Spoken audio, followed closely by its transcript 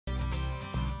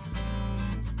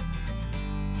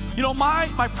You know,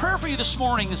 my prayer for you this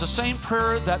morning is the same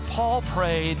prayer that Paul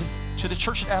prayed to the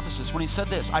church at Ephesus when he said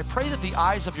this: I pray that the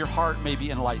eyes of your heart may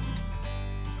be enlightened.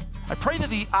 I pray that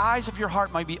the eyes of your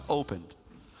heart might be opened,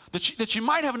 that you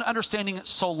might have an understanding at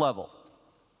soul level.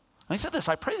 And he said this: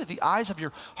 I pray that the eyes of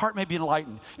your heart may be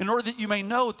enlightened, in order that you may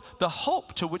know the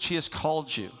hope to which he has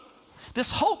called you.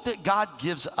 This hope that God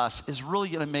gives us is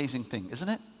really an amazing thing, isn't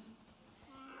it?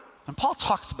 And Paul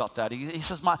talks about that. He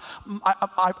says,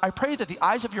 I pray that the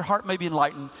eyes of your heart may be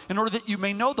enlightened, in order that you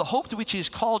may know the hope to which he has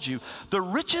called you, the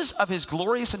riches of his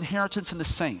glorious inheritance in the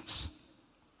saints.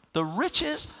 The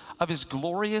riches of his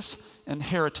glorious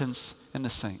inheritance in the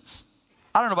saints.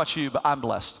 I don't know about you, but I'm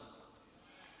blessed.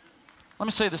 Let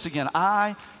me say this again.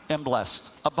 I am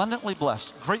blessed, abundantly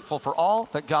blessed, grateful for all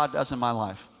that God does in my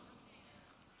life.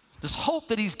 This hope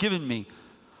that he's given me,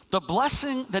 the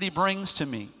blessing that he brings to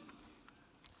me,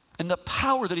 and the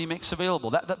power that he makes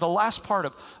available. The last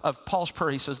part of Paul's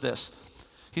prayer, he says this.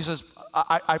 He says,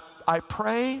 I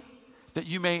pray that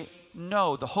you may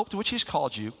know the hope to which he's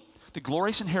called you, the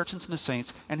glorious inheritance in the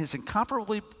saints, and his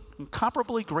incomparably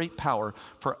great power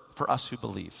for us who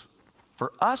believe.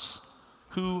 For us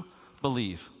who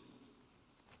believe.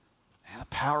 And the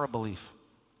power of belief.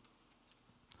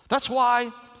 That's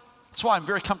why I'm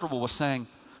very comfortable with saying,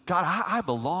 God, I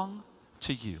belong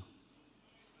to you,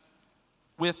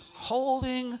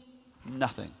 withholding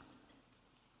nothing.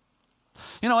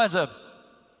 You know, as a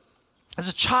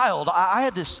child, I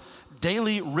had this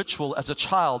daily ritual as a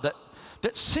child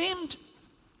that seemed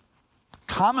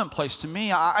commonplace to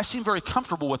me. I seemed very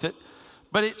comfortable with it,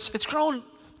 but it's grown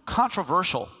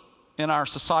controversial in our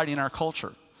society, in our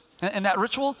culture. And that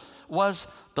ritual was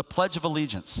the Pledge of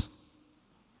Allegiance.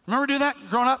 Remember doing that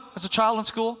growing up as a child in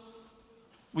school?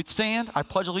 We'd stand, I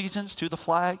pledge allegiance to the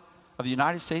flag of the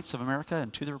United States of America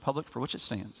and to the republic for which it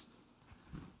stands.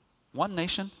 One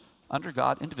nation, under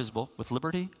God, indivisible, with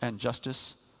liberty and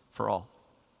justice for all.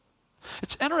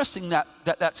 It's interesting that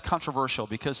that's controversial,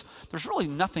 because there's really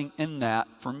nothing in that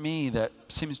for me that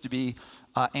seems to be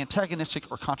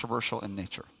antagonistic or controversial in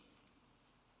nature.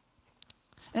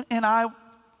 And I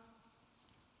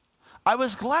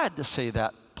was glad to say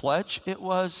that pledge. It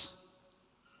was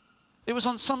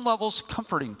on some levels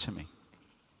comforting to me.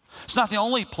 It's not the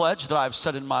only pledge that I've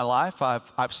said in my life.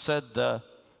 I've said the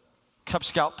Cub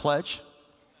Scout pledge.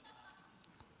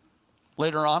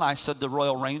 Later on, I said the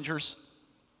Royal Rangers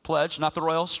pledge, not the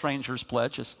Royal Strangers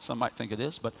pledge, as some might think it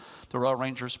is, but the Royal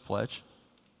Rangers pledge.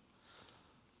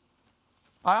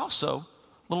 I also, a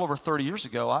little over 30 years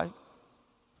ago,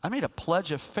 I made a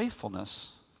pledge of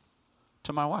faithfulness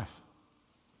to my wife,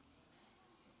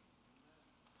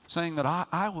 saying that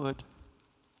I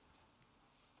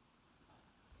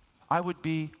would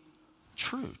be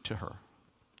true to her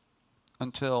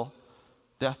until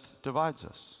death divides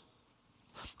us.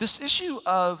 This issue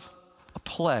of a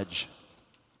pledge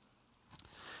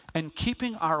and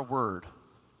keeping our word,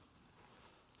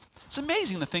 it's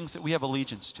amazing the things that we have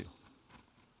allegiance to.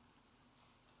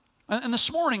 And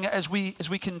this morning, as we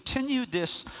continue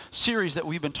this series that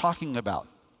we've been talking about,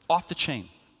 Off the Chain,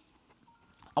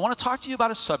 I want to talk to you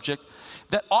about a subject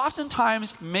that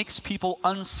oftentimes makes people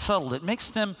unsettled. It makes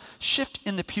them shift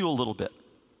in the pew a little bit.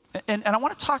 And I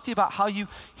want to talk to you about how you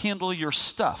handle your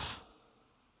stuff.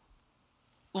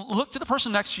 Look to the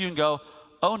person next to you and go,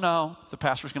 oh no, the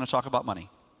pastor's going to talk about money.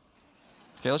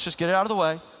 Okay, let's just get it out of the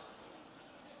way.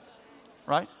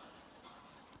 Right?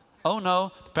 Oh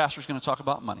no, the pastor's going to talk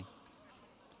about money.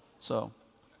 So,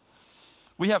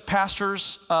 we have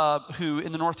pastors who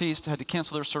in the Northeast had to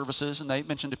cancel their services, and they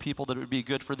mentioned to people that it would be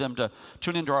good for them to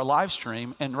tune into our live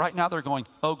stream. And right now they're going,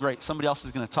 oh great, somebody else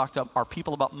is going to talk to our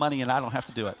people about money and I don't have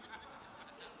to do it.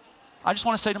 I just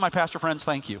want to say to my pastor friends,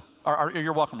 thank you. Or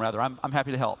you're welcome, rather. I'm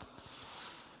happy to help.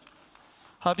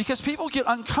 Because people get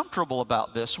uncomfortable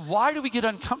about this. Why do we get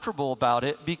uncomfortable about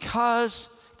it? Because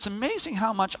it's amazing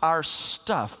how much our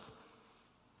stuff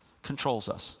controls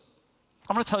us.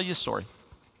 I'm going to tell you a story.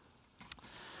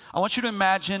 I want you to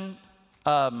imagine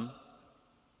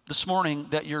this morning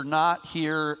that you're not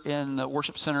here in the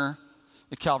worship center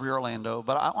at Calvary Orlando,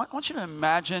 but I want you to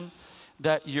imagine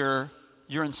that you're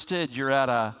at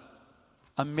a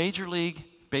Major League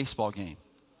Baseball game,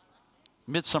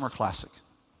 Midsummer Classic.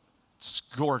 It's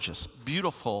gorgeous,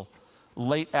 beautiful,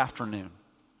 late afternoon.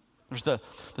 There's the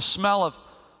smell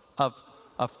of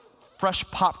fresh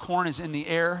popcorn is in the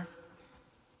air,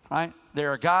 right?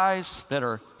 There are guys that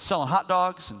are selling hot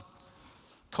dogs and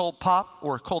cold pop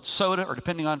or cold soda, or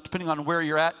depending on where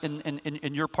you're at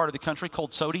in your part of the country,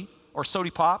 cold sody or sody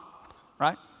pop,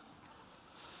 right?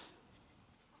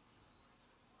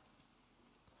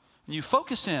 And you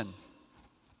focus in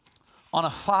on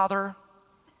a father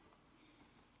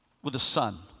with his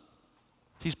son.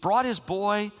 He's brought his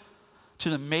boy to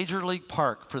the Major League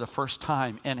Park for the first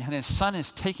time, and his son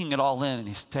is taking it all in, and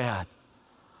he's, Dad,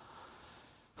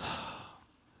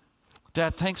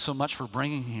 thanks so much for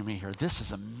bringing me here. This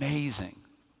is amazing.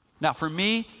 Now, for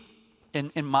me,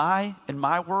 in my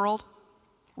world,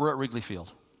 we're at Wrigley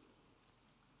Field.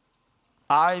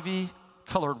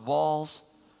 Ivy-colored walls,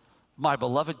 my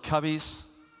beloved Cubbies.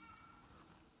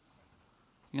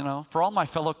 You know, for all my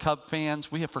fellow Cub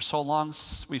fans, we have for so long,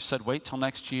 we've said wait till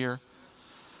next year.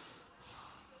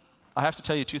 I have to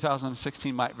tell you,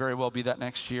 2016 might very well be that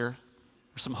next year.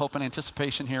 There's some hope and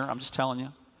anticipation here, I'm just telling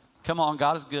you. Come on,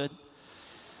 God is good.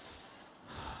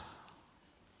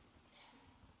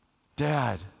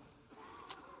 Dad,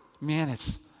 man,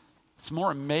 it's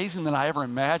more amazing than I ever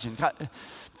imagined. God,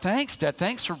 thanks, Dad.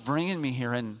 Thanks for bringing me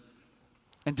here. And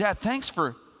Dad, thanks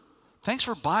for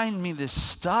buying me this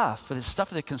stuff at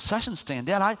the concession stand.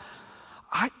 Dad,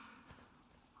 I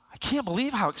can't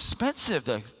believe how expensive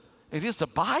it is to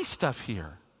buy stuff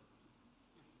here.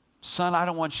 Son, I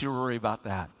don't want you to worry about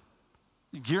that.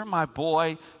 You're my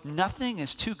boy. Nothing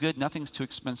is too good. Nothing's too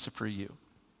expensive for you,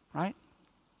 right?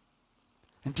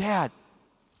 And Dad,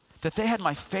 that they had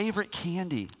my favorite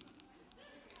candy,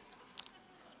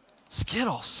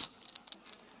 Skittles,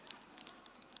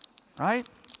 right?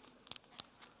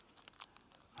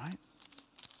 Right?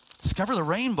 Discover the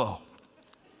rainbow.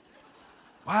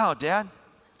 Wow, Dad.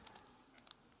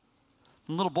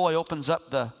 The little boy opens up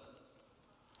the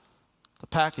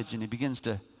package and he begins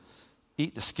to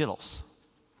eat the Skittles.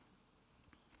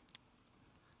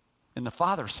 And the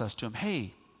father says to him,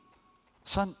 hey,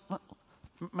 son,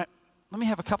 let me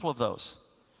have a couple of those.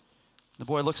 The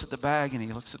boy looks at the bag and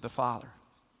he looks at the father.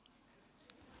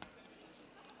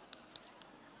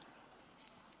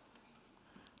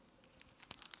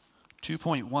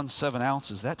 .17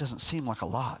 ounces, that doesn't seem like a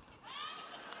lot.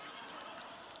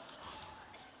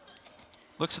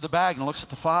 Looks at the bag and looks at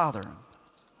the father.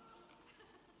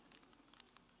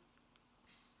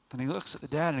 Then he looks at the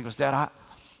dad and he goes, Dad,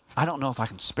 I don't know if I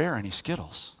can spare any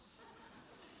Skittles.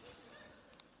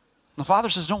 And the father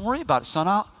says, don't worry about it,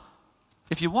 son.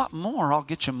 If you want more, I'll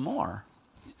get you more.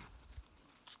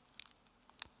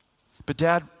 But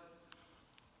Dad,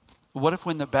 what if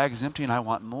when the bag is empty and I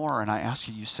want more and I ask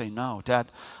you, you say no?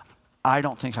 Dad, I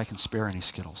don't think I can spare any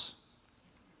Skittles.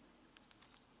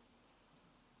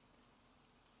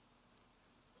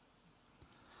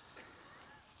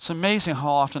 It's amazing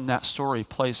how often that story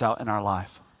plays out in our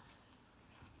life.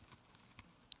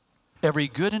 Every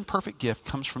good and perfect gift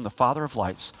comes from the Father of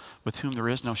lights, with whom there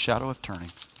is no shadow of turning.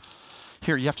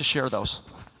 Here, you have to share those.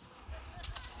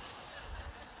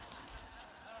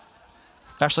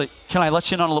 Actually, can I let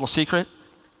you in on a little secret?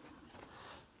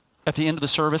 At the end of the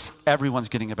service, everyone's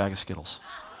getting a bag of Skittles.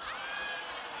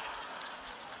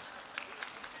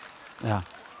 Yeah.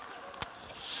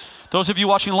 Those of you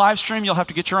watching live stream, you'll have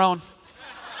to get your own.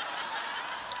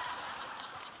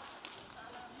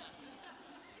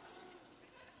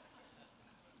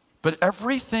 But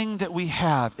everything that we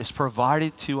have is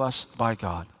provided to us by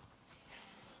God.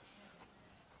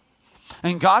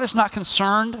 And God is not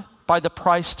concerned by the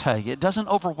price tag. It doesn't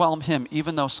overwhelm him,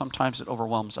 even though sometimes it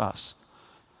overwhelms us.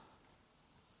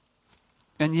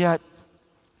 And yet,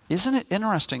 isn't it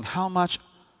interesting how much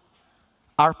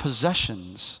our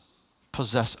possessions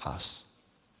possess us?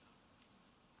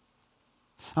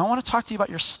 And I want to talk to you about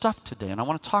your stuff today, and I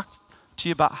want to talk to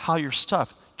you about how your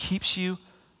stuff keeps you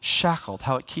shackled,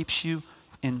 how it keeps you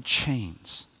in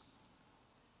chains.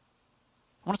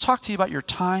 I want to talk to you about your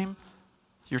time,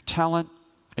 your talent,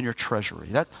 and your treasury.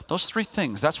 Those three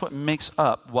things, that's what makes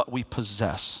up what we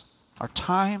possess. Our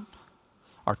time,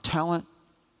 our talent,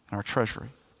 and our treasury.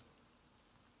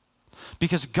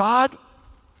 Because God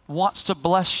wants to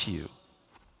bless you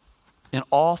in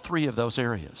all three of those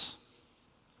areas.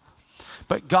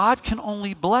 But God can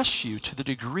only bless you to the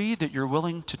degree that you're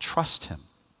willing to trust him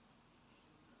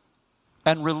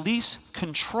and release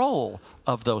control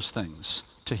of those things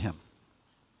to him.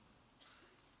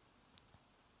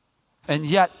 And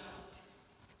yet,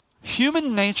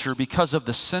 human nature, because of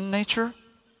the sin nature,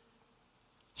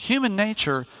 human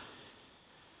nature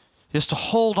is to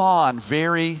hold on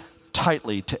very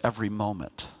tightly to every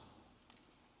moment.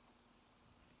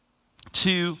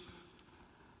 To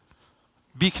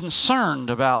be concerned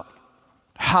about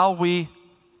how we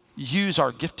use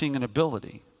our gifting and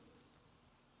ability.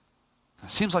 It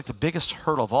seems like the biggest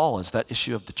hurdle of all is that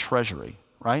issue of the treasury,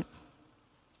 right?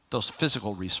 Those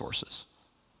physical resources,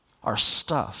 our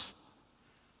stuff.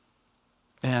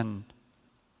 And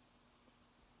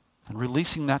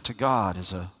releasing that to God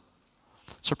it's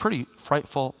a pretty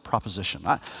frightful proposition.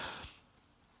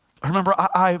 I remember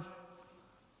I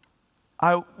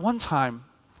one time,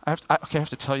 I have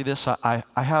to tell you this. I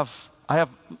have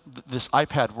this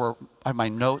iPad where I have my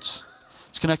notes.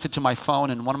 It's connected to my phone,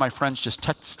 and one of my friends just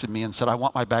texted me and said, "I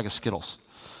want my bag of Skittles."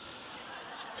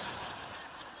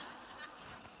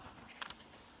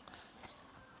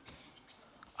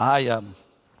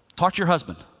 Talk to your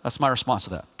husband. That's my response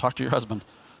to that. Talk to your husband.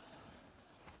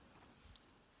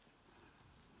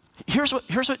 Here's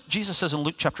what Jesus says in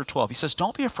Luke chapter 12. He says,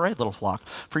 "Don't be afraid, little flock,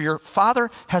 for your Father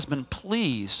has been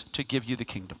pleased to give you the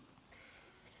kingdom."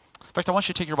 In fact, I want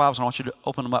you to take your Bibles and I want you to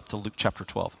open them up to Luke chapter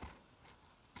 12.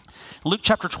 In Luke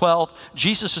chapter 12,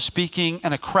 Jesus is speaking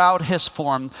and a crowd has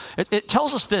formed. It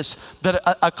tells us this, that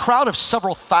a crowd of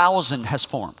several thousand has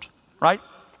formed, right?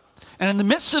 And in the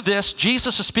midst of this,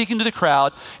 Jesus is speaking to the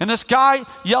crowd, and this guy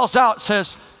yells out,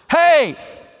 says, "Hey,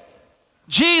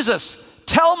 Jesus,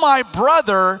 tell my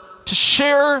brother to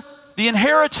share the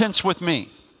inheritance with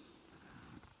me."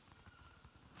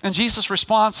 And Jesus'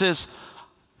 response is,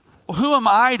 "Who am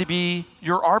I to be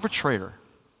your arbitrator?"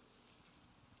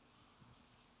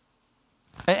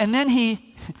 And then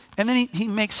he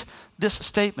makes this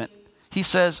statement. He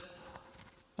says,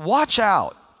 "Watch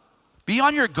out. Be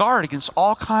on your guard against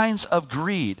all kinds of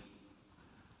greed."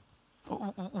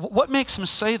 What makes him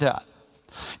say that?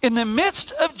 In the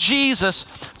midst of Jesus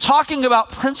talking about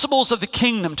principles of the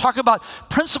kingdom, talking about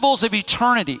principles of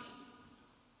eternity,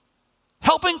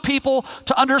 helping people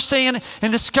to understand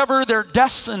and discover their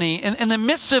destiny, in the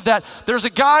midst of that, there's a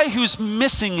guy who's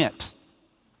missing it,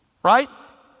 right?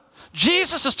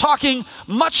 Jesus is talking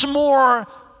much more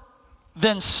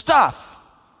than stuff.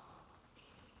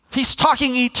 He's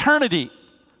talking eternity.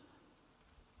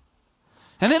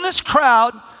 And in this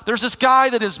crowd, there's this guy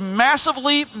that is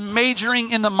massively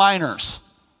majoring in the minors.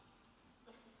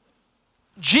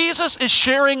 Jesus is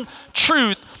sharing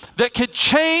truth that could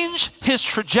change his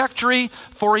trajectory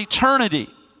for eternity.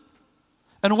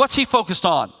 And what's he focused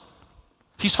on?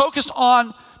 He's focused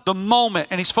on the moment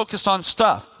and he's focused on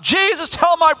stuff. "Jesus,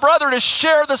 tell my brother to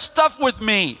share the stuff with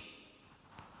me."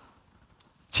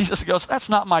 Jesus goes, "That's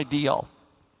not my deal.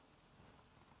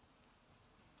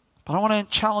 But I want to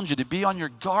challenge you to be on your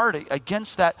guard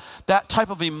against that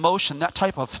type of emotion, that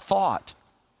type of thought."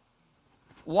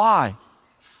 Why?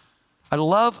 I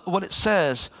love what it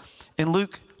says in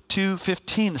Luke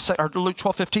 2:15, or Luke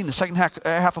 12:15, the second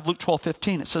half of Luke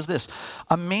 12:15. It says this: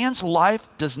 "A man's life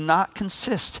does not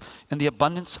consist in the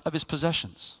abundance of his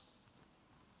possessions."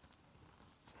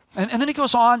 And then he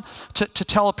goes on to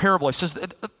tell a parable. He says,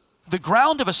 "The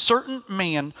ground of a certain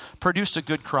man produced a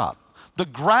good crop." The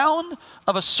ground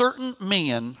of a certain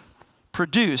man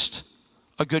produced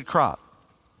a good crop.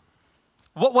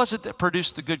 What was it that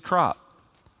produced the good crop?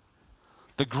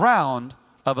 The ground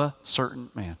of a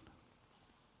certain man.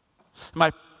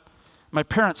 In my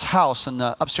parents' house, in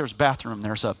the upstairs bathroom,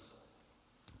 there's a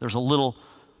little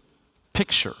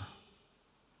picture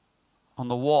on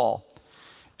the wall,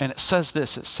 and it says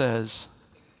this. It says,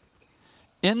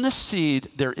 "In the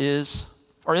seed there is,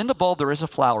 or in the bulb there is a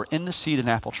flower, in the seed an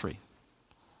apple tree.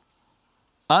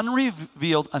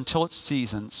 Unrevealed until its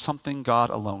season, something God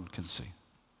alone can see."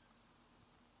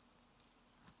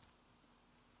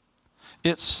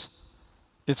 It's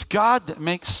God that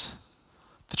makes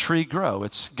the tree grow.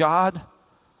 It's God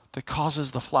that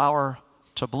causes the flower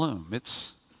to bloom.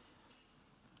 It's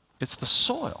the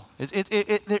soil.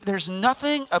 There's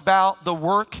nothing about the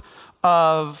work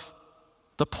of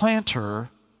the planter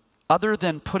other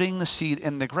than putting the seed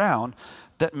in the ground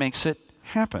that makes it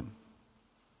happen.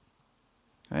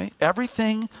 Okay?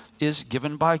 Everything is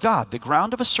given by God. The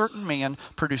ground of a certain man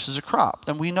produces a crop.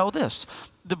 And we know this.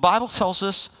 The Bible tells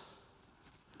us,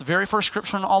 the very first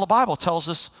scripture in all the Bible tells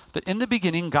us that in the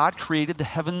beginning God created the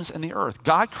heavens and the earth.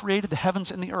 God created the heavens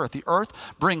and the earth. The earth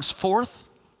brings forth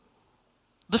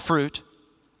the fruit,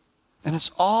 and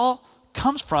it's all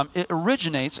comes from, it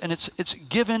originates, and it's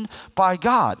given by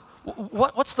God.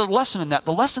 What's the lesson in that?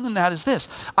 The lesson in that is this: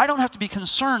 I don't have to be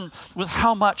concerned with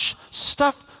how much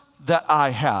stuff that I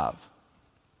have,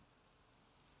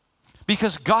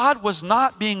 because God was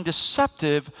not being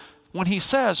deceptive when he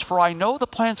says, "For I know the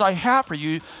plans I have for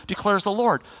you, declares the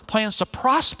Lord, plans to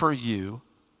prosper you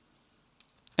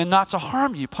and not to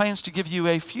harm you, plans to give you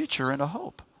a future and a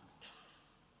hope."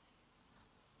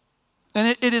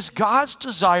 And it is God's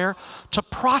desire to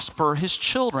prosper his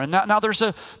children. Now there's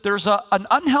an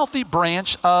unhealthy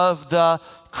branch of the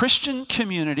Christian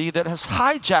community that has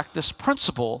hijacked this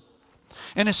principle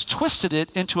and has twisted it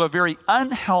into a very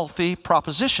unhealthy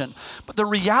proposition. But the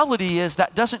reality is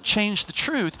that doesn't change the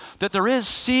truth that there is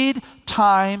seed,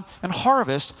 time, and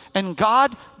harvest, and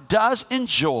God does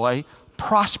enjoy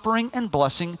prospering and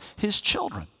blessing his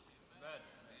children.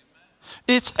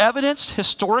 It's evidenced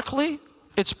historically,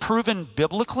 it's proven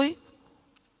biblically,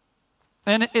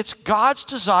 and it's God's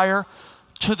desire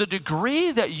to the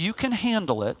degree that you can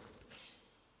handle it.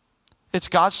 It's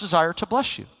God's desire to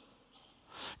bless you.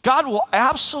 God will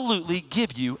absolutely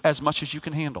give you as much as you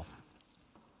can handle.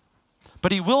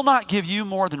 But he will not give you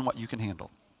more than what you can handle.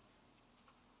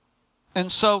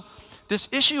 And so this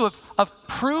issue of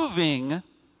proving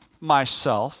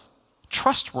myself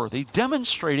trustworthy,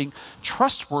 demonstrating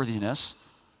trustworthiness,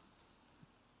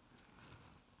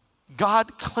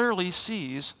 God clearly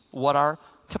sees what our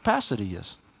capacity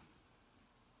is.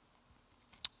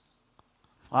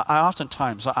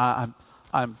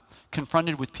 I'm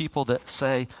confronted with people that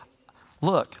say,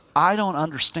 look, I don't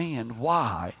understand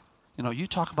why. You know, you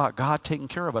talk about God taking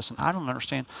care of us, and I don't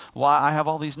understand why I have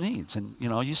all these needs. And, you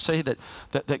know, you say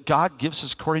that God gives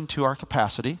us according to our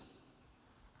capacity.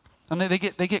 And they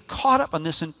get caught up on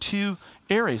this in two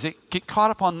areas. They get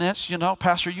caught up on this, you know,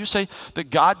 Pastor, you say that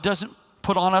God doesn't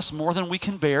put on us more than we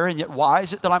can bear, and yet why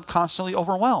is it that I'm constantly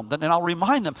overwhelmed? And I'll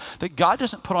remind them that God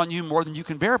doesn't put on you more than you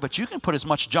can bear, but you can put as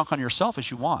much junk on yourself as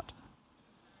you want.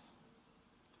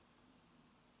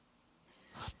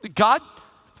 God,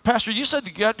 Pastor, you said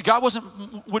that God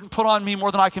wouldn't put on me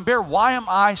more than I can bear. Why am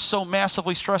I so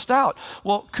massively stressed out?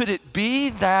 Well, could it be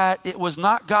that it was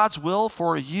not God's will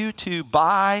for you to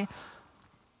buy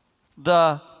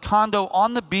the condo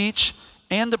on the beach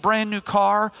and the brand new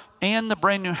car and the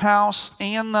brand new house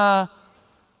and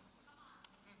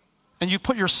you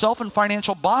put yourself in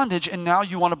financial bondage, and now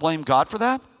you want to blame God for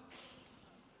that?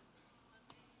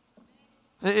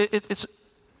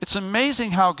 It's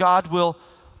amazing how God will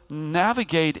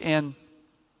navigate and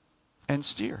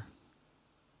steer.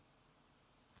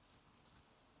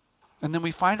 And then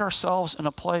we find ourselves in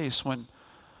a place when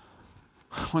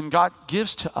God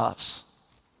gives to us,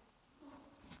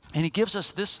 and he gives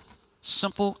us this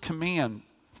simple command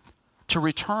to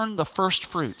return the first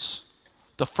fruits,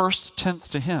 the first tenth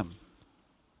to him.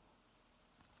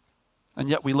 And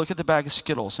yet we look at the bag of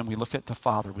Skittles and we look at the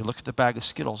Father. We look at the bag of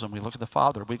Skittles and we look at the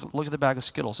Father. We look at the bag of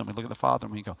Skittles and we look at the Father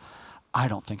and we go, I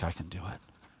don't think I can do it.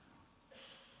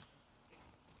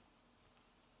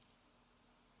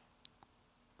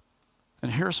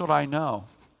 And here's what I know.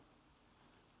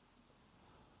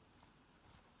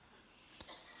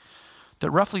 That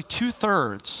roughly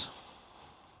 2/3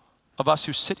 of us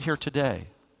who sit here today,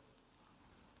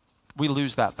 we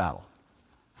lose that battle.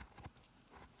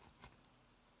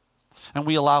 And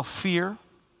we allow fear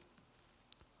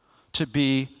to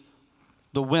be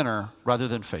the winner rather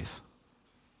than faith.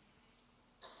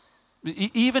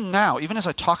 Even now, even as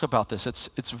I talk about this,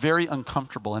 it's very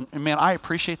uncomfortable. And man, I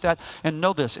appreciate that. And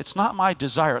know this, it's not my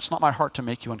desire, it's not my heart to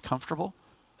make you uncomfortable.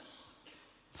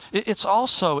 It's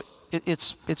also,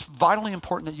 it's vitally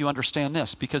important that you understand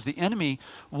this, because the enemy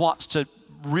wants to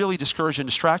really discourage and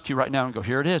distract you right now and go,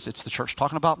 here it is, it's the church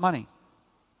talking about money.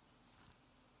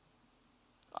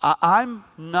 I'm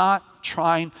not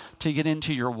trying to get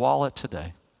into your wallet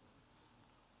today.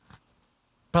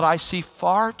 But I see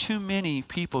far too many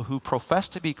people who profess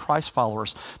to be Christ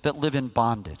followers that live in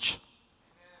bondage.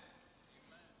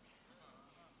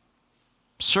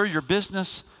 Sir, your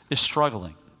business is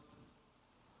struggling.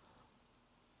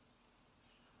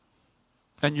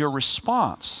 And your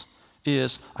response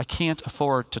is, I can't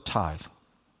afford to tithe.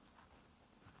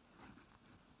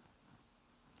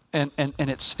 And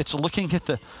it's looking at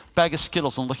the bag of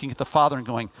Skittles and looking at the Father and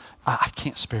going, I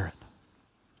can't spare it.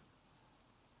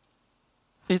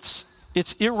 It's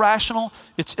irrational,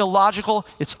 it's illogical,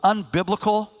 it's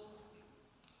unbiblical.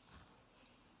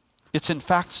 It's in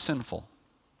fact sinful.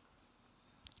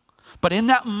 But in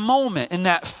that moment, in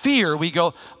that fear, we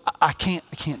go, I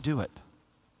can't do it.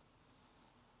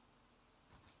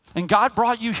 And God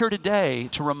brought you here today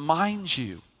to remind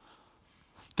you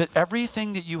that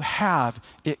everything that you have,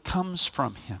 it comes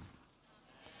from him.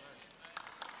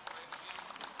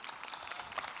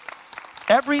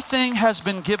 Everything has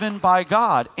been given by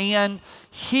God, and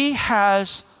he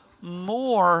has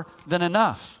more than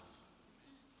enough.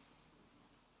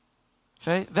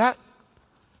 Okay, that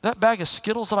bag of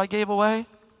Skittles that I gave away,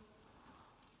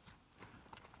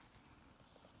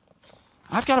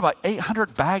 I've got about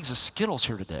 800 bags of Skittles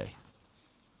here today.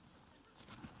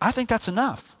 I think that's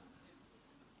enough.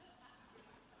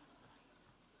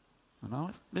 You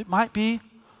know, it might be,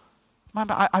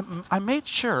 I made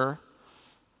sure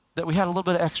that we had a little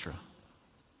bit of extra.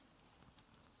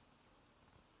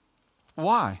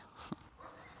 Why?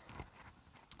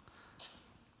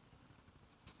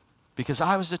 Because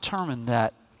I was determined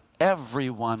that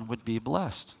everyone would be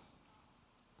blessed.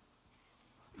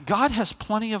 God has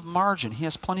plenty of margin. He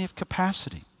has plenty of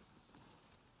capacity.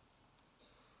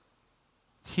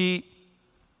 He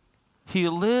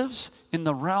lives in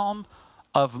the realm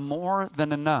of more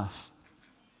than enough.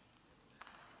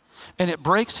 And it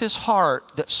breaks his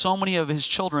heart that so many of his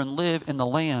children live in the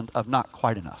land of not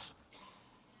quite enough.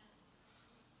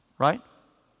 Right?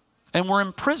 And we're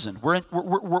imprisoned.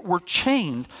 We're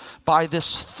chained by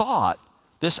this thought,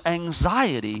 this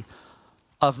anxiety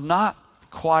of not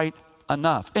quite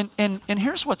enough. And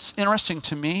here's what's interesting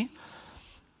to me,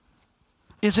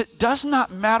 is it does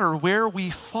not matter where we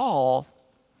fall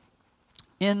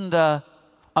in the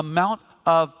amount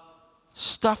of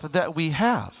stuff that we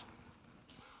have.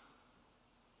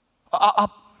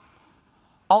 I'll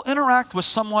interact with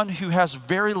someone who has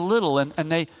very little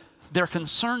and they're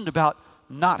concerned about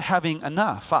not having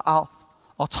enough. I'll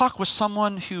talk with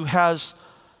someone who has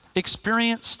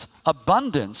experienced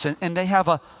abundance and they have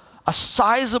a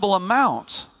sizable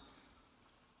amount.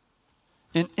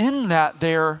 And in that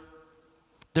they're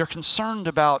concerned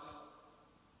about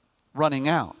running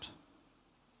out.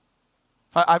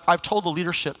 I've told the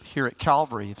leadership here at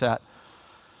Calvary that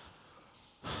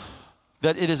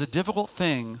it is a difficult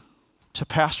thing to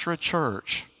pastor a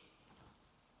church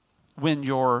when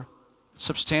you're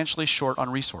substantially short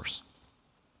on resource.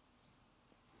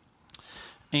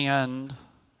 And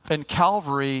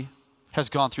Calvary has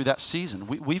gone through that season.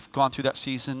 We've gone through that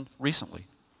season recently,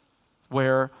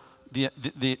 where the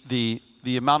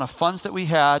amount of funds that we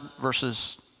had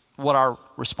versus what our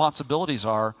responsibilities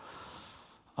are,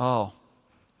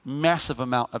 massive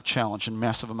amount of challenge and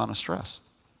massive amount of stress.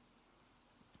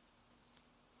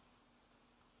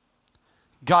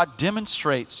 God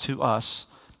demonstrates to us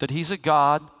that he's a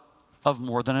God of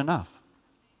more than enough.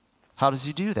 How does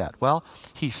he do that? Well,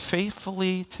 he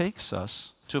faithfully takes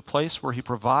us to a place where he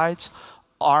provides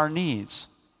our needs,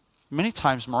 many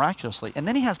times miraculously. And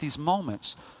then he has these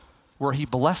moments where he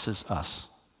blesses us.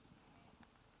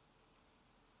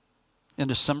 In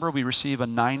December, we receive a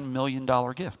 $9 million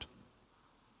gift.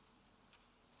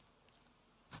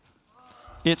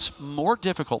 It's more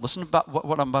difficult, listen about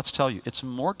what I'm about to tell you. It's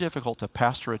more difficult to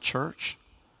pastor a church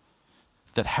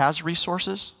that has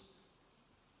resources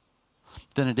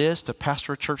than it is to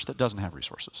pastor a church that doesn't have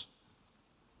resources.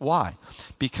 Why?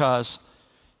 Because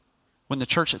when the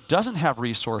church that doesn't have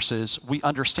resources, we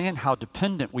understand how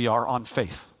dependent we are on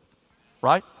faith,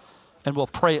 right? And we'll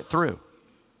pray it through.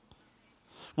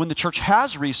 When the church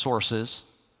has resources,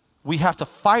 we have to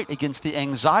fight against the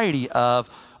anxiety of,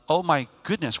 oh my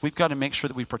goodness, we've got to make sure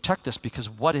that we protect this because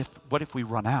what if we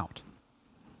run out?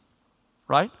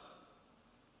 Right?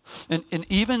 And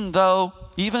even though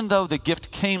the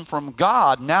gift came from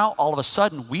God, now all of a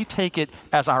sudden we take it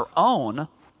as our own.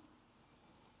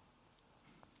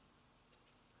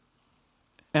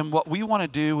 And what we want to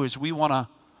do is we want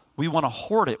to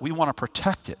hoard it. We want to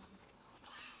protect it.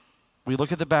 We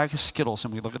look at the bag of Skittles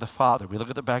and we look at the Father. We look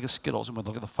at the bag of Skittles and we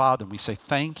look at the Father and we say,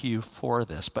 thank you for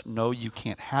this, but no, you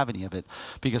can't have any of it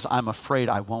because I'm afraid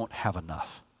I won't have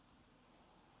enough.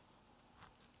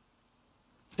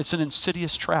 It's an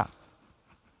insidious trap.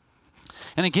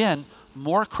 And again,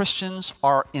 more Christians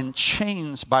are in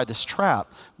chains by this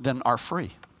trap than are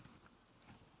free.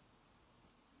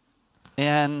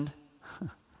 And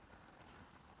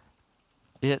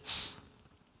it's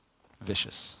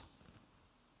vicious.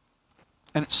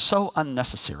 And it's so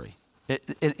unnecessary.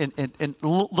 And a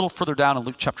little further down in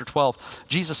Luke chapter 12,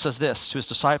 Jesus says this to his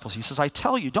disciples. He says, I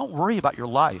tell you, don't worry about your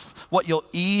life, what you'll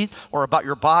eat, or about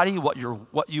your body, what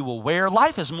you will wear.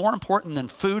 Life is more important than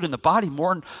food, and the body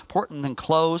more important than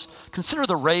clothes. Consider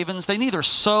the ravens. They neither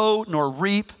sow nor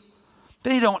reap.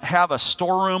 They don't have a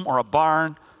storeroom or a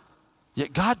barn,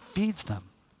 yet God feeds them.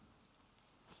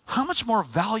 How much more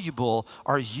valuable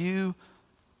are you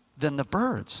than the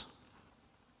birds?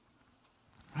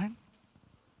 Right?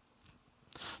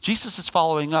 Jesus is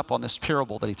following up on this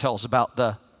parable that he tells about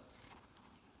the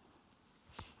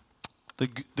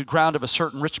ground of a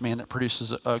certain rich man that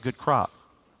produces a good crop.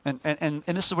 And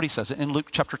this is what he says in Luke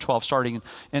chapter 12, starting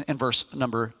in verse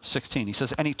number 16. He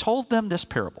says, and he told them this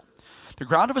parable. The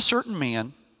ground of a certain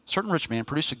rich man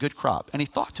produced a good crop. And he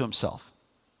thought to himself,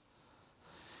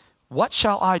 what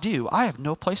shall I do? I have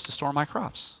no place to store my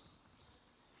crops.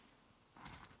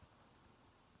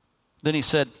 Then he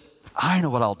said, I know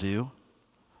what I'll do.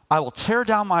 I will tear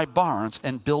down my barns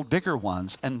and build bigger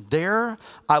ones, and there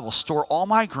I will store all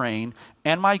my grain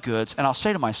and my goods, and I'll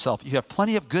say to myself, you have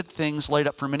plenty of good things laid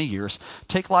up for many years.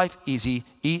 Take life easy,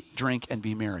 eat, drink, and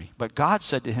be merry. But God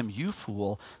said to him, you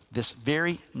fool, this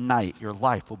very night your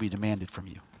life will be demanded from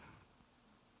you.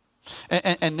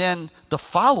 And then the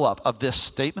follow-up of this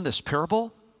statement, this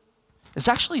parable, is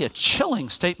actually a chilling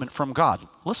statement from God.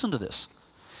 Listen to this.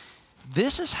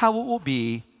 This is how it will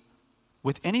be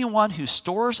with anyone who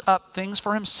stores up things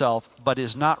for himself but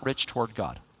is not rich toward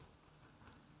God.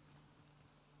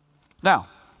 Now,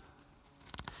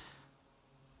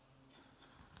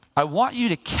 I want you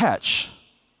to catch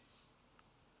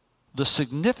the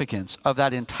significance of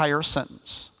that entire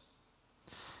sentence.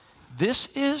 This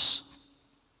is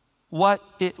how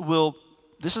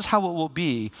it will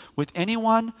be with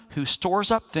anyone who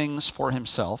stores up things for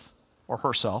himself or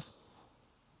herself.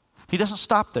 He doesn't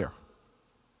stop there.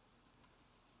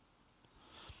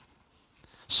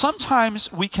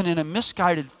 Sometimes we can, in a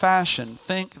misguided fashion,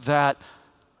 think that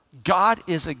God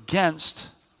is against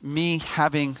me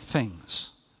having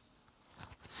things.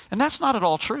 And that's not at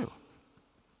all true.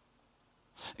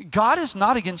 God is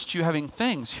not against you having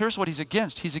things. Here's what he's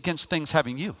against. He's against things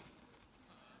having you.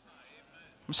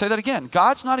 Let me say that again.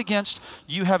 God's not against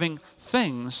you having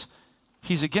things.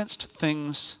 He's against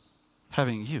things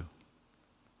having you.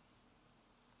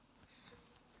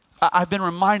 I've been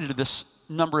reminded of this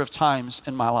number of times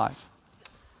in my life.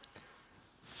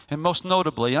 And most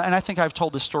notably, and I think I've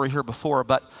told this story here before,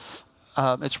 but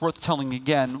it's worth telling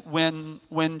again. When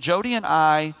Jody and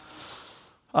I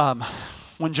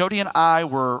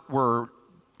were,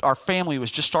 our family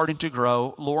was just starting to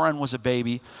grow, Lauren was a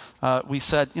baby, we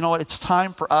said, you know what, it's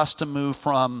time for us to move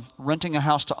from renting a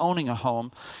house to owning a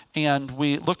home. And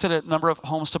we looked at a number of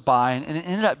homes to buy, and it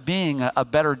ended up being a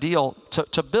better deal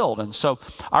to build. And so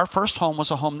our first home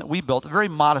was a home that we built, a very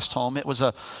modest home. It was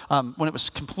when it was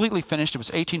completely finished, it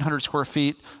was 1,800 square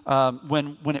feet.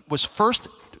 When it was first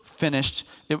finished,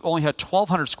 it only had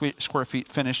 1,200 square feet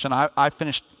finished, and I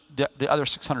finished the other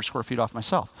 600 square feet off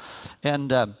myself.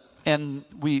 And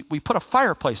we put a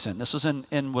fireplace in. This was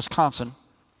in Wisconsin.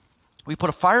 We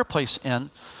put a fireplace in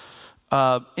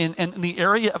the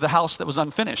area of the house that was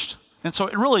unfinished. And so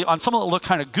it really, on some of it looked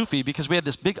kind of goofy because we had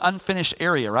this big unfinished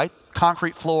area, right?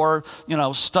 Concrete floor,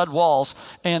 stud walls,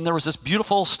 and there was this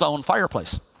beautiful stone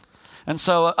fireplace. And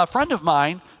so a friend of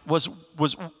mine was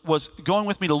going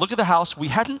with me to look at the house. We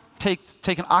hadn't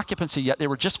taken occupancy yet. They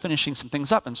were just finishing some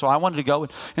things up. And so I wanted to go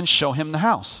and show him the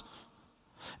house.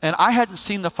 And I hadn't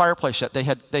seen the fireplace yet. They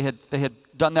had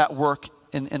done that work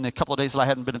in the couple of days that I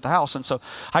hadn't been at the house. And so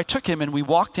I took him and we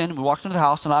walked into the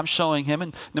house and I'm showing him,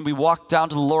 and then we walked down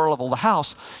to the lower level of the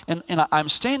house. And I'm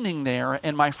standing there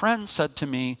and my friend said to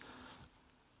me,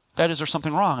 "Ed, is there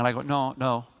something wrong?" And I go,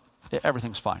 no,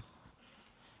 everything's fine.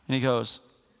 And he goes,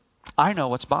 "I know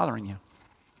what's bothering you."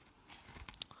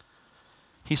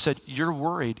 He said, "You're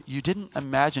worried. You didn't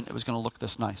imagine it was going to look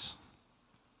this nice.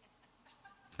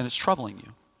 And it's troubling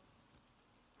you."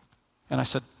 And I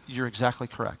said, "You're exactly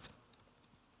correct."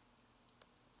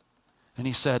 And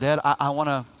he said, "Ed, I want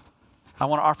to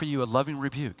offer you a loving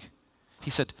rebuke." He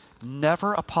said,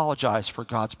 "Never apologize for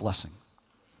God's blessing."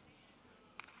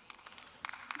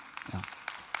 Yeah.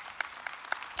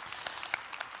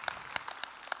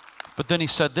 But then he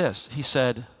said this. He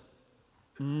said,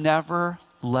 "Never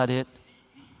let it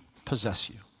possess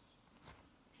you."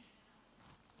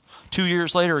 2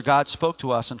 years later, God spoke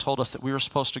to us and told us that we were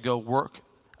supposed to go work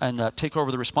and take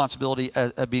over the responsibility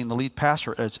of being the lead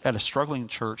pastor at a struggling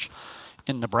church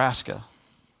in Nebraska.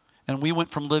 And we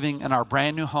went from living in our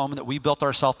brand new home that we built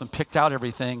ourselves and picked out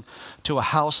everything to a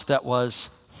house that was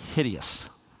hideous.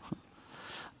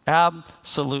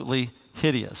 Absolutely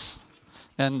hideous.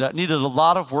 And needed a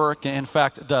lot of work. In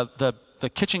fact, the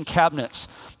kitchen cabinets,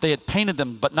 they had painted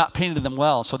them, but not painted them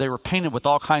well. So they were painted with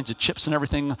all kinds of chips and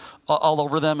everything all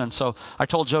over them. And so I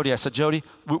told Jody, I said, "Jody,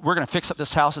 we're going to fix up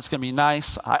this house. It's going to be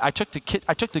nice." I took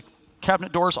the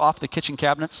cabinet doors off the kitchen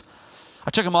cabinets. I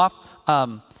took them off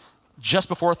just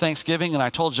before Thanksgiving. And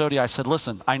I told Jody, I said,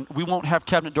 "Listen, we won't have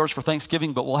cabinet doors for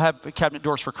Thanksgiving, but we'll have cabinet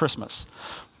doors for Christmas."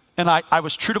 And I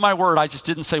was true to my word. I just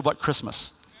didn't say what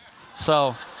Christmas.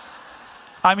 So...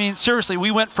 I mean, seriously, we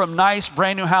went from nice,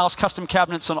 brand new house, custom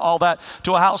cabinets and all that,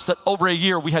 to a house that over a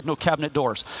year we had no cabinet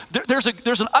doors. There's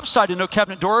an upside to no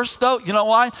cabinet doors, though. You know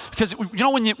why? Because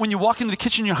when you walk into the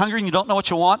kitchen, you're hungry and you don't know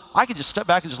what you want, I could just step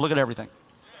back and just look at everything.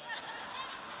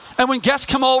 And when guests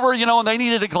come over, and they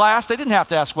needed a glass, they didn't have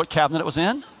to ask what cabinet it was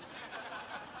in.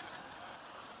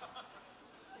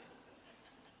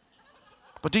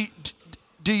 But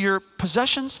do your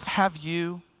possessions have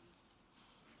you?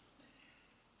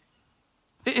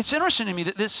 It's interesting to me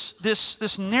that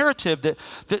this narrative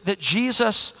that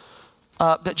Jesus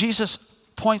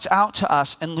points out to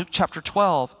us in Luke chapter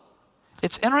 12,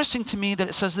 it's interesting to me that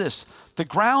it says this: the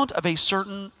ground of a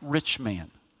certain rich man.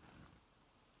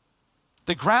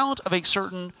 The ground of a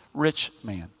certain rich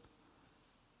man.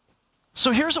 So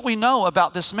here's what we know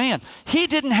about this man. He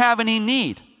didn't have any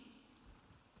need.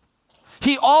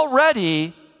 He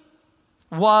already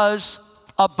was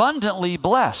abundantly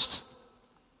blessed.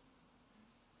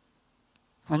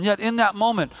 And yet in that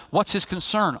moment, what's his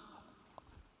concern?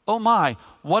 Oh my,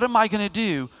 what am I going to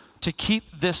do to keep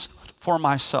this for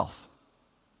myself?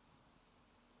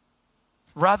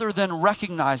 Rather than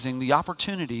recognizing the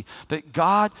opportunity that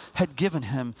God had given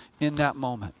him in that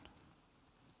moment.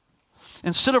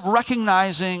 Instead of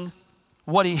recognizing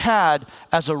what he had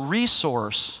as a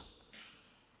resource,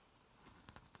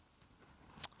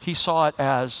 he saw it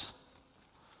as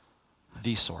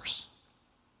the source.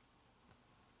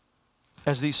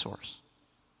 As the source.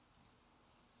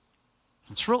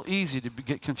 It's real easy to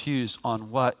get confused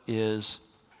on what is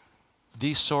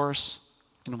the source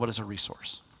and what is a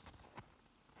resource.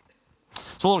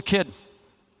 As a little kid,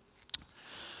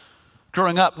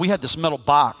 growing up, we had this metal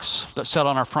box that sat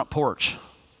on our front porch.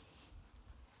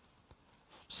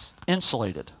 It's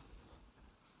insulated.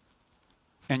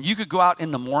 And you could go out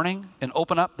in the morning and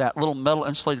open up that little metal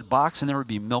insulated box and there would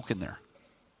be milk in there.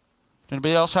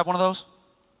 Anybody else have one of those?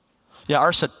 Yeah,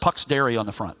 ours said Puck's Dairy on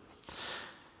the front.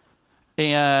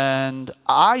 And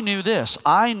I knew this.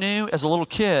 I knew as a little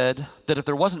kid that if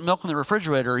there wasn't milk in the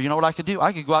refrigerator, you know what I could do?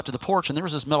 I could go out to the porch and there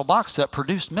was this metal box that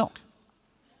produced milk.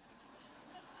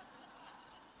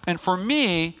 And for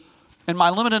me, in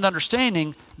my limited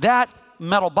understanding, that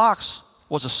metal box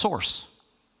was a source.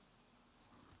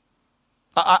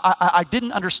 I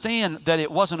didn't understand that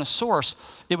it wasn't a source.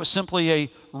 It was simply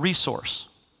a resource.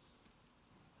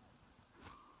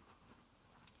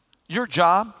 Your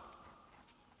job,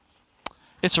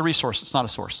 it's a resource. It's not a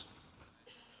source.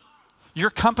 Your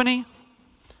company,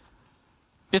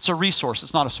 it's a resource.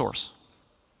 It's not a source.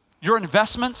 Your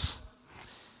investments,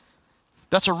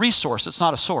 that's a resource. It's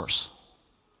not a source.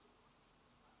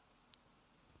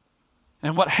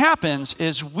 And what happens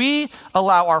is we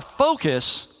allow our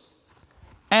focus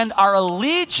and our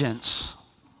allegiance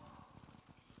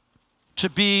to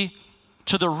be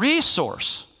to the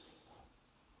resource.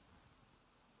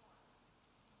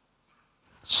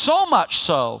 So much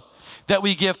so that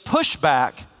we give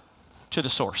pushback to the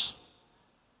source.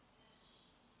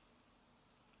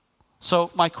 So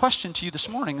my question to you this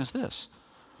morning is this.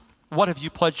 What have you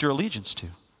pledged your allegiance to?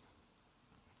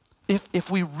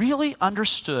 If we really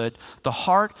understood the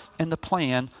heart and the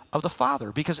plan of the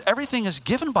Father, because everything is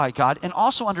given by God, and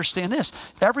also understand this,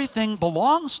 everything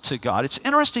belongs to God. It's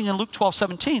interesting in Luke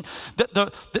 12:17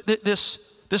 that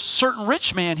this certain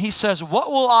rich man, he says,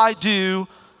 what will I do?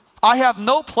 I have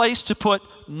no place to put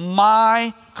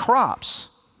my crops.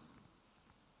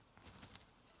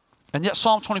 And yet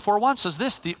Psalm 24:1 says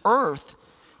this, the earth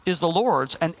is the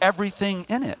Lord's and everything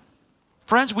in it.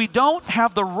 Friends, we don't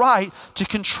have the right to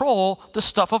control the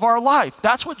stuff of our life.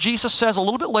 That's what Jesus says a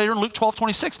little bit later in Luke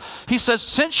 12:26. He says,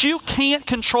 since you can't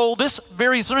control this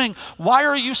very thing, why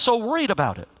are you so worried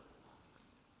about it?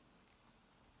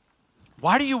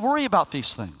 Why do you worry about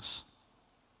these things?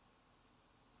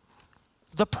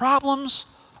 The problems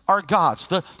are God's.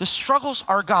 The struggles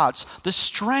are God's. The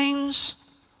strains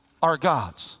are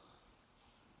God's.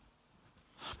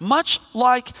 Much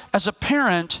like as a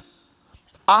parent,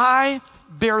 I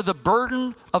bear the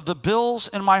burden of the bills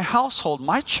in my household.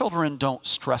 My children don't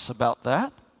stress about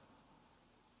that.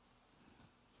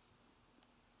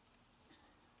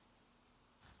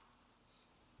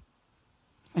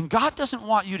 And God doesn't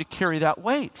want you to carry that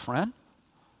weight, friend.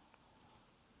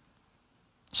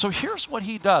 So here's what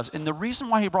he does. And the reason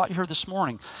why he brought you here this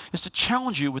morning is to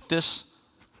challenge you with this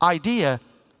idea,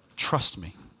 trust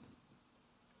me.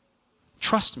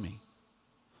 Trust me.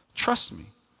 Trust me.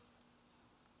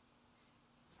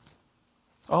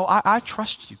 Oh, I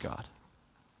trust you, God.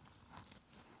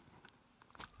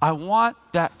 I want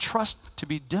that trust to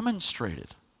be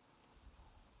demonstrated,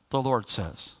 the Lord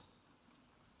says.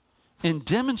 In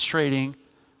demonstrating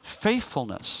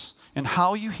faithfulness in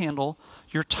how you handle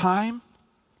your time,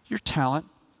 your talent,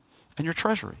 and your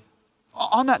treasury.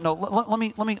 On that note, let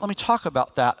me talk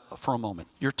about that for a moment.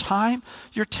 Your time,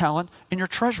 your talent, and your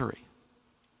treasury.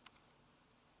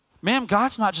 Ma'am,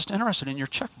 God's not just interested in your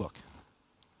checkbook.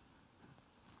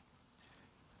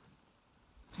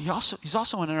 He's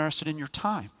also interested in your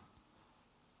time.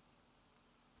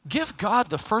 Give God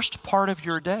the first part of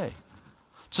your day.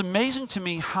 It's amazing to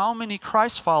me how many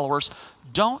Christ followers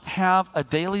don't have a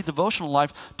daily devotional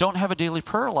life, don't have a daily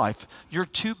prayer life. You're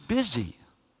too busy.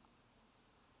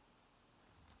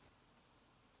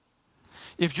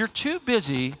 If you're too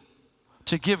busy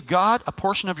to give God a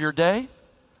portion of your day,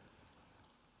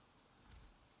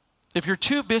 if you're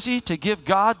too busy to give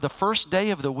God the first day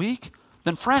of the week,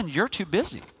 then friend, you're too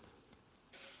busy.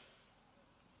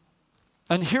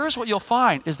 And here's what you'll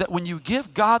find is that when you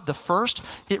give God the first,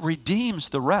 it redeems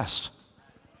the rest.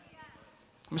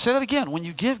 Let me say that again. When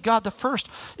you give God the first,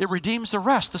 it redeems the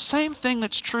rest. The same thing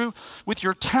that's true with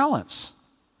your talents.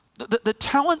 The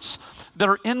talents that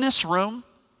are in this room,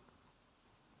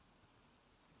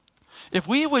 if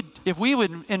we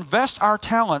would invest our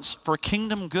talents for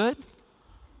kingdom good,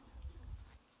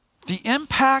 the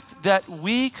impact that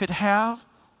we could have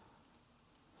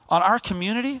on our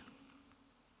community,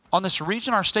 on this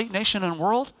region, our state, nation, and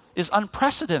world is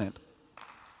unprecedented.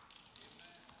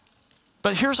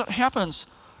 But here's what happens.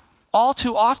 All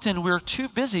too often, we're too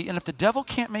busy, and if the devil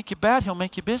can't make you bad, he'll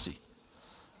make you busy.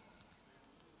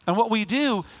 And what we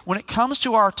do when it comes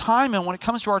to our time and when it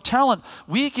comes to our talent,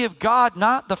 we give God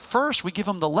not the first, we give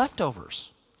him the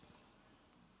leftovers.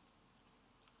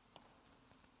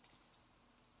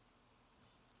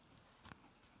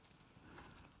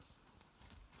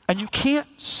 And you can't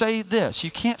say this.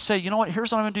 You can't say, you know what,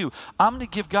 here's what I'm going to do. I'm going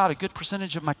to give God a good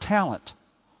percentage of my talent.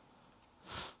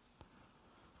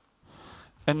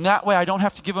 And that way I don't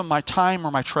have to give him my time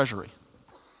or my treasury.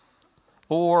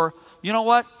 Or, you know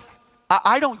what,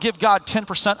 I don't give God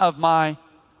 10% of my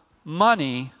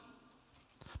money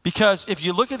because if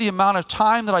you look at the amount of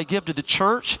time that I give to the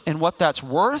church and what that's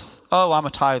worth, oh, I'm a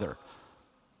tither.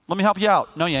 Let me help you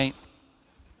out. No, you ain't.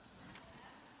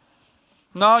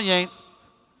 No, you ain't.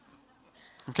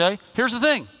 Okay? Here's the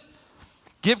thing.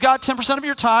 Give God 10% of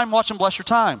your time, watch him bless your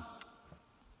time.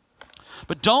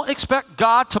 But don't expect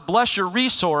God to bless your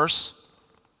resource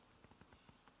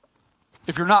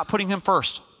if you're not putting him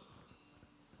first.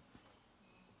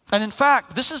 And in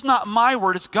fact, this is not my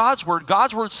word, it's God's word.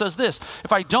 God's word says this: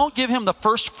 if I don't give him the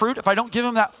first fruit, if I don't give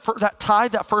him that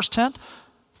tithe, that first tenth,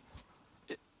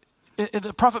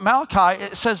 the prophet Malachi,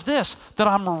 it says this, that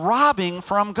I'm robbing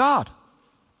from God.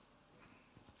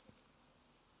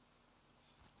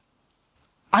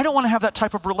 I don't want to have that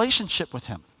type of relationship with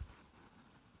him.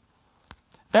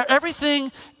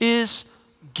 Everything is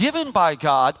given by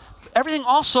God. Everything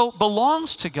also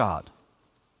belongs to God.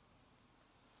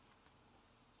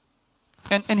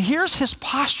 And here's his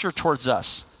posture towards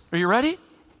us. Are you ready?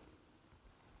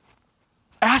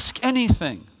 Ask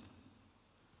anything.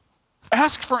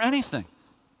 Ask for anything.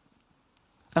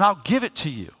 And I'll give it to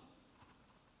you.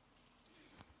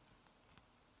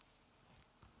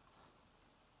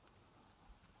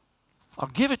 I'll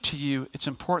give it to you. It's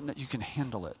important that you can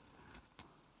handle it.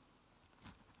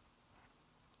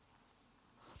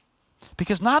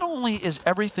 Because not only is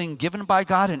everything given by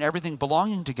God and everything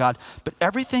belonging to God, but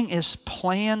everything is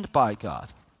planned by God.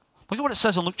 Look at what it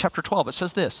says in Luke chapter 12. It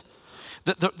says this.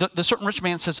 The certain rich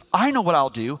man says, I know what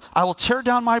I'll do. I will tear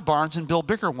down my barns and build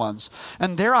bigger ones,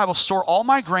 and there I will store all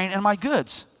my grain and my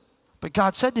goods. But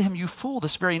God said to him, you fool,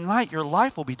 this very night your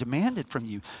life will be demanded from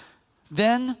you.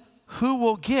 Then who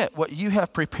will get what you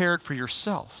have prepared for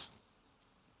yourself?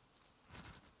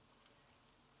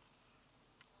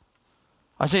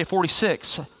 Isaiah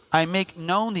 46, I make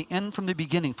known the end from the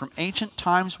beginning, from ancient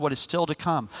times what is still to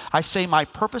come. I say my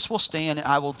purpose will stand and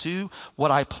I will do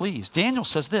what I please. Daniel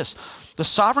says this, the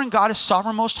sovereign God is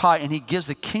sovereign most high and he gives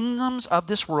the kingdoms of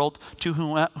this world to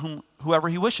whoever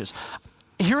he wishes.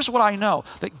 Here's what I know,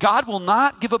 that God will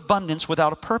not give abundance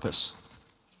without a purpose.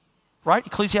 Right?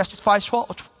 Ecclesiastes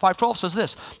 5:12 says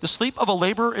this, the sleep of a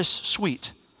laborer is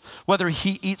sweet, whether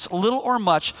he eats little or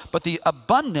much, but the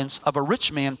abundance of a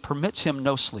rich man permits him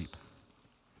no sleep.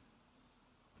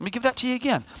 Let me give that to you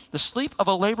again. The sleep of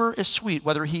a laborer is sweet,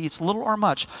 whether he eats little or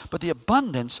much, but the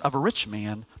abundance of a rich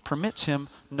man permits him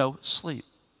no sleep.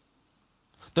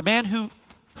 The man who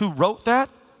wrote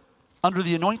that under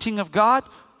the anointing of God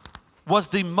was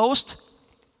the most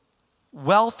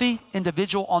wealthy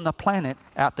individual on the planet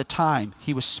at the time.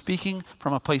 He was speaking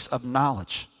from a place of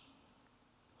knowledge.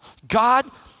 God,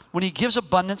 when he gives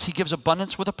abundance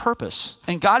with a purpose.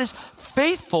 And God is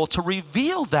faithful to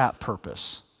reveal that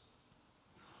purpose.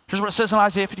 Here's what it says in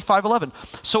Isaiah 55:11.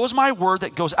 So is my word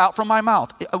that goes out from my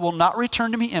mouth. It will not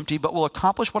return to me empty, but will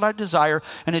accomplish what I desire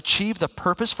and achieve the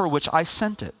purpose for which I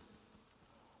sent it.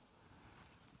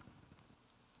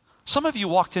 Some of you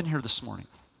walked in here this morning.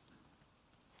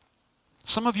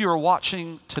 Some of you are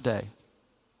watching today.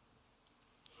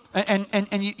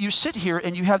 And you sit here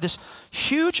and you have this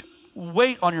huge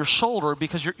weight on your shoulder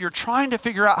because you're trying to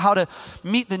figure out how to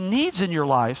meet the needs in your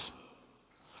life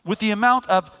with the amount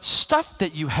of stuff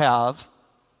that you have,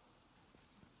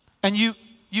 and you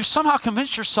somehow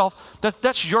convince yourself that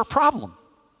that's your problem.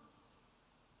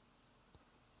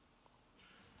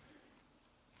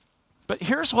 But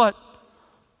here's what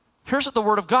the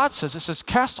Word of God says. It says,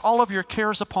 cast all of your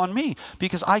cares upon me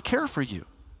because I care for you.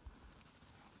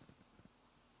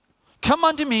 Come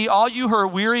unto me, all you who are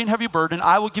weary and heavy burdened,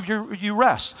 I will give you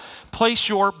rest. Place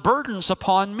your burdens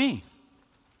upon me.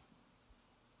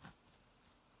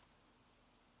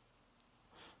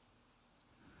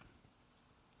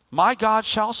 My God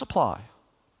shall supply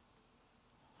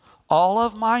all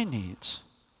of my needs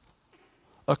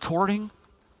according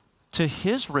to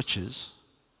his riches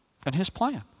and his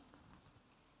plan.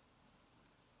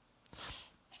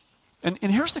 And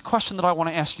here's the question that I want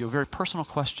to ask you, a very personal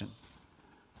question.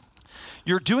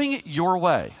 You're doing it your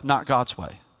way, not God's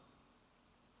way.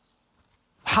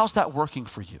 How's that working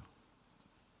for you?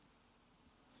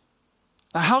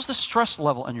 Now, how's the stress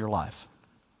level in your life?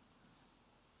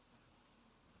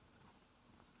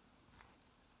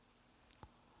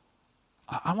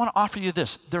 I want to offer you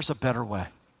this. There's a better way.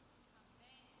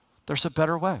 There's a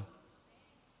better way.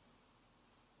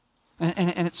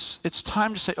 And it's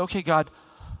time to say, okay, God,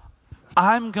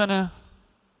 I'm going to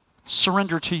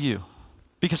surrender to you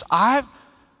because I've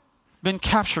been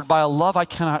captured by a love I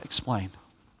cannot explain.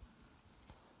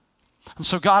 And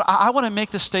so, God, I want to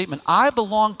make this statement. I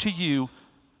belong to you,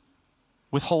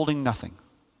 withholding nothing.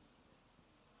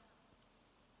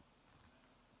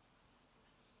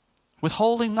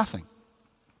 Withholding nothing.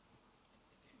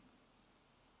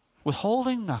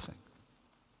 Withholding nothing.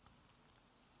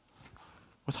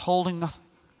 Withholding nothing.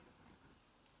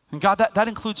 And God, that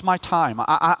includes my time.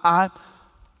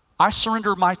 I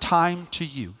surrender my time to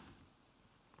you.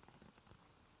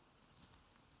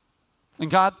 And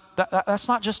God, that's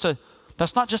not just a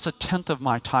tenth of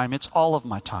my time, it's all of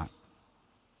my time.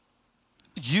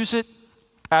 Use it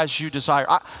as you desire.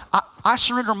 I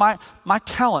surrender my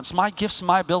talents, my gifts,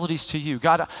 my abilities to you.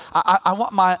 God, I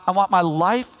want my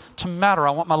life to matter.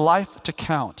 I want my life to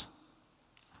count.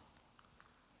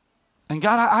 And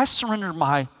God, I surrender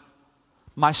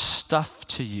my stuff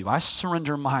to you. I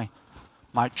surrender my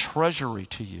treasury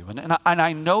to you. And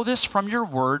I know this from your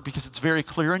word because it's very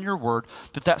clear in your word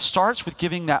that starts with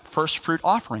giving that first fruit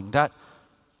offering, that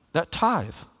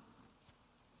tithe.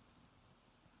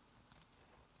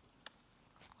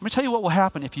 Let me tell you what will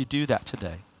happen if you do that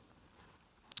today.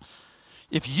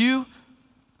 If you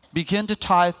begin to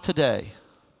tithe today,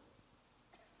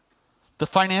 the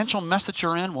financial mess that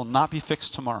you're in will not be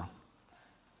fixed tomorrow.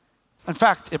 In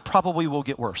fact, it probably will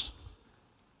get worse.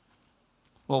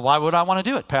 Well, why would I want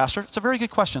to do it, Pastor? It's a very good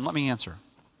question. Let me answer.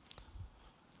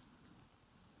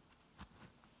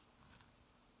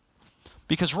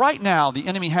 Because right now, the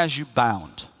enemy has you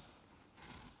bound.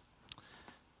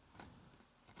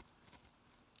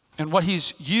 And what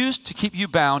he's used to keep you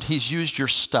bound, he's used your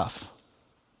stuff.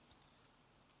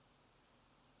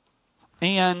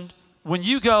 And when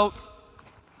you go,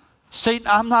 Satan,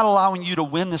 I'm not allowing you to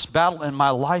win this battle in my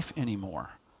life anymore.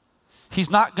 He's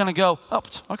not going to go, oh,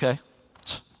 okay,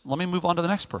 let me move on to the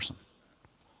next person.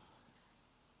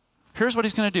 Here's what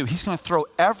he's going to do. He's going to throw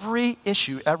every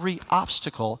issue, every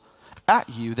obstacle at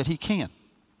you that he can.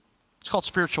 It's called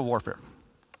spiritual warfare.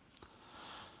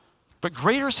 But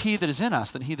greater is he that is in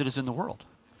us than he that is in the world.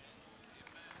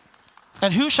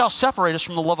 And who shall separate us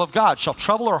from the love of God? Shall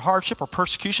trouble or hardship or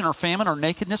persecution or famine or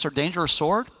nakedness or danger or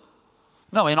sword?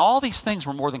 No, in all these things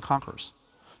we're more than conquerors.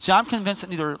 See, I'm convinced that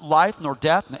neither life nor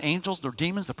death, nor angels, nor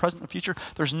demons, the present and the future,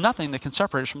 there's nothing that can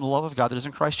separate us from the love of God that is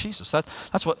in Christ Jesus.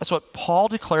 That's what Paul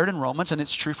declared in Romans, and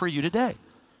it's true for you today.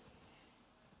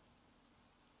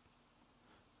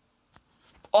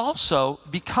 Also,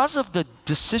 because of the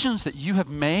decisions that you have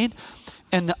made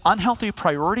and the unhealthy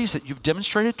priorities that you've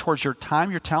demonstrated towards your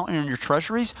time, your talent, and your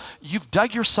treasuries, you've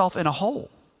dug yourself in a hole.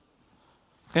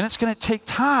 And it's going to take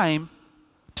time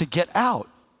to get out.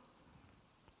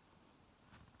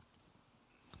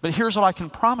 But here's what I can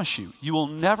promise you. You will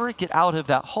never get out of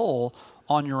that hole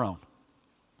on your own.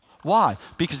 Why?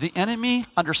 Because the enemy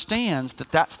understands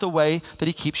that that's the way that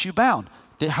he keeps you bound,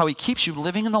 how he keeps you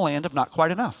living in the land of not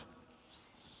quite enough.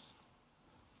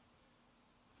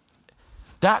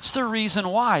 That's the reason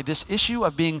why this issue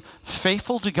of being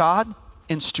faithful to God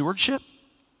in stewardship,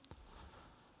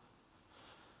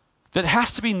 that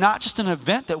has to be not just an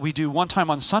event that we do one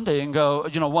time on Sunday and go,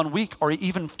 1 week or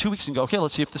even 2 weeks and go, okay,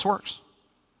 let's see if this works.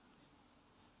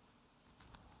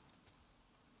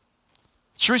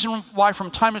 It's the reason why from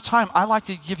time to time I like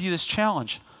to give you this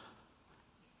challenge.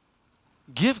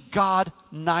 Give God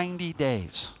 90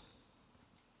 days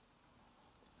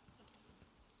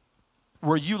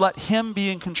where you let him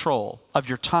be in control of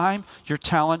your time, your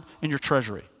talent, and your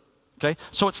treasury. Okay?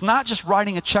 So it's not just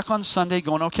writing a check on Sunday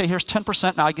going, okay, here's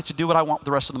 10%, now I get to do what I want with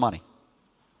the rest of the money.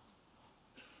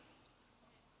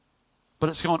 But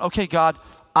it's going, okay, God,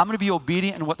 I'm going to be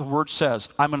obedient in what the word says.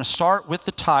 I'm going to start with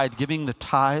the tithe, giving the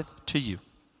tithe to you.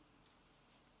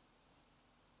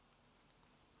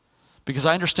 Because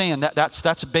I understand that's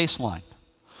a baseline.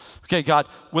 Okay, God,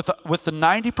 with the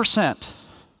 90%,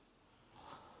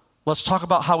 let's talk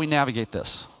about how we navigate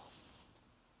this.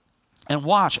 And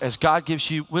watch as God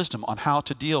gives you wisdom on how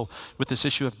to deal with this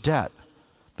issue of debt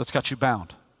that's got you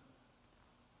bound.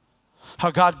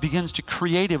 How God begins to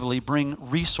creatively bring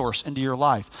resource into your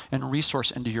life and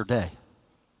resource into your day.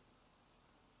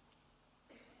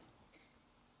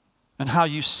 And how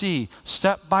you see,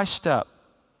 step by step,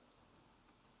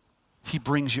 He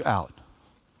brings you out.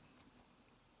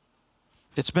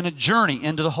 It's been a journey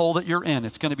into the hole that you're in.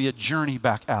 It's going to be a journey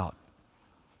back out.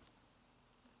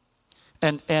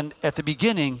 And at the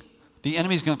beginning, the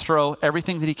enemy's going to throw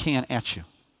everything that he can at you.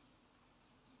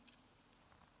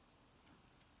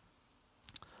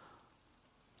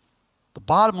 The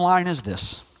bottom line is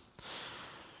this.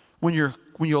 When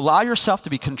you allow yourself to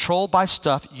be controlled by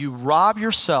stuff, you rob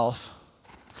yourself,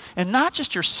 and not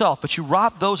just yourself, but you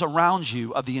rob those around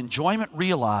you of the enjoyment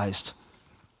realized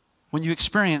when you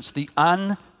experience the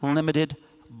unlimited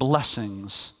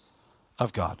blessings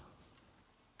of God.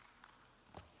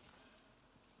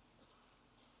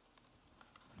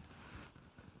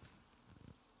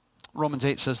 Romans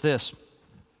 8 says this.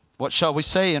 What shall we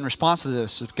say in response to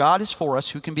this? If God is for us,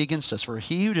 who can be against us? For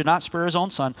he who did not spare his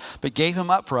own son, but gave him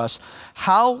up for us,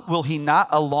 how will he not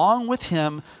along with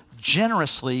him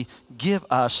generously give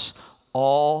us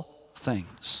all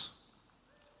things?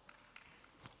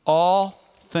 All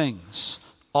things.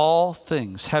 All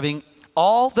things. Having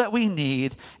all that we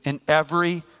need in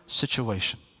every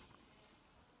situation.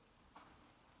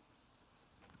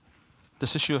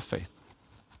 This issue of faith.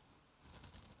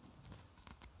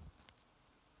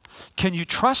 Can you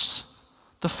trust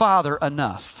the Father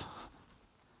enough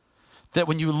that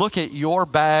when you look at your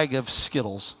bag of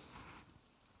Skittles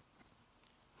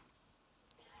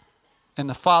and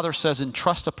the Father says,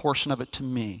 entrust a portion of it to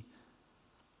me,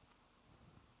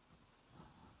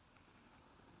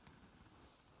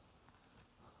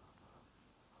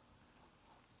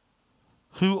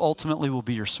 who ultimately will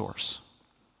be your source?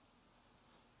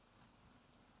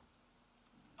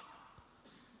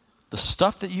 The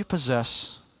stuff that you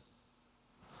possess,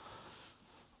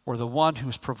 or the one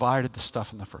who's provided the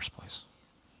stuff in the first place?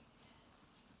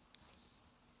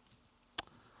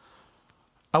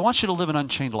 I want you to live an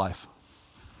unchained life.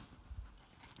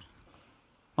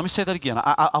 Let me say that again.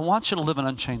 I want you to live an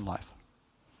unchained life.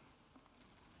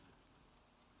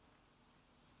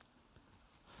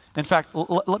 In fact,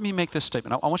 let me make this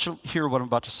statement. I want you to hear what I'm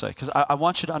about to say, because I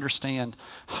want you to understand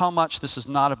how much this is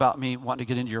not about me wanting to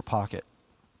get into your pocket.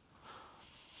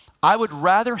 I would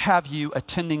rather have you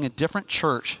attending a different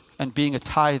church and being a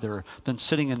tither than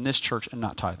sitting in this church and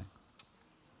not tithing.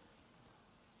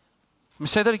 Let me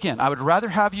say that again. I would rather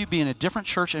have you be in a different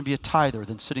church and be a tither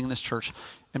than sitting in this church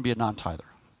and be a non-tither.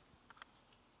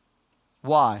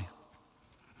 Why?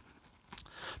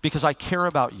 Because I care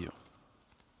about you.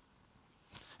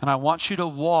 And I want you to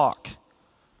walk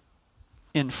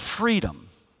in freedom.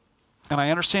 And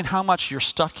I understand how much your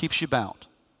stuff keeps you bound.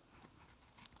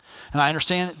 And I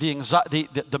understand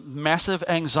the massive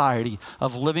anxiety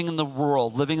of living in the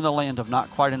world, living in the land of not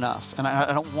quite enough. And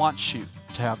I don't want you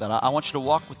to have that. I want you to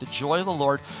walk with the joy of the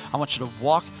Lord. I want you to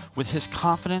walk with His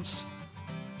confidence.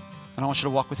 And I want you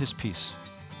to walk with His peace.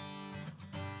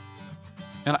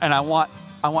 And I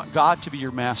want God to be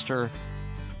your master,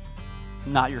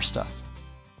 not your stuff.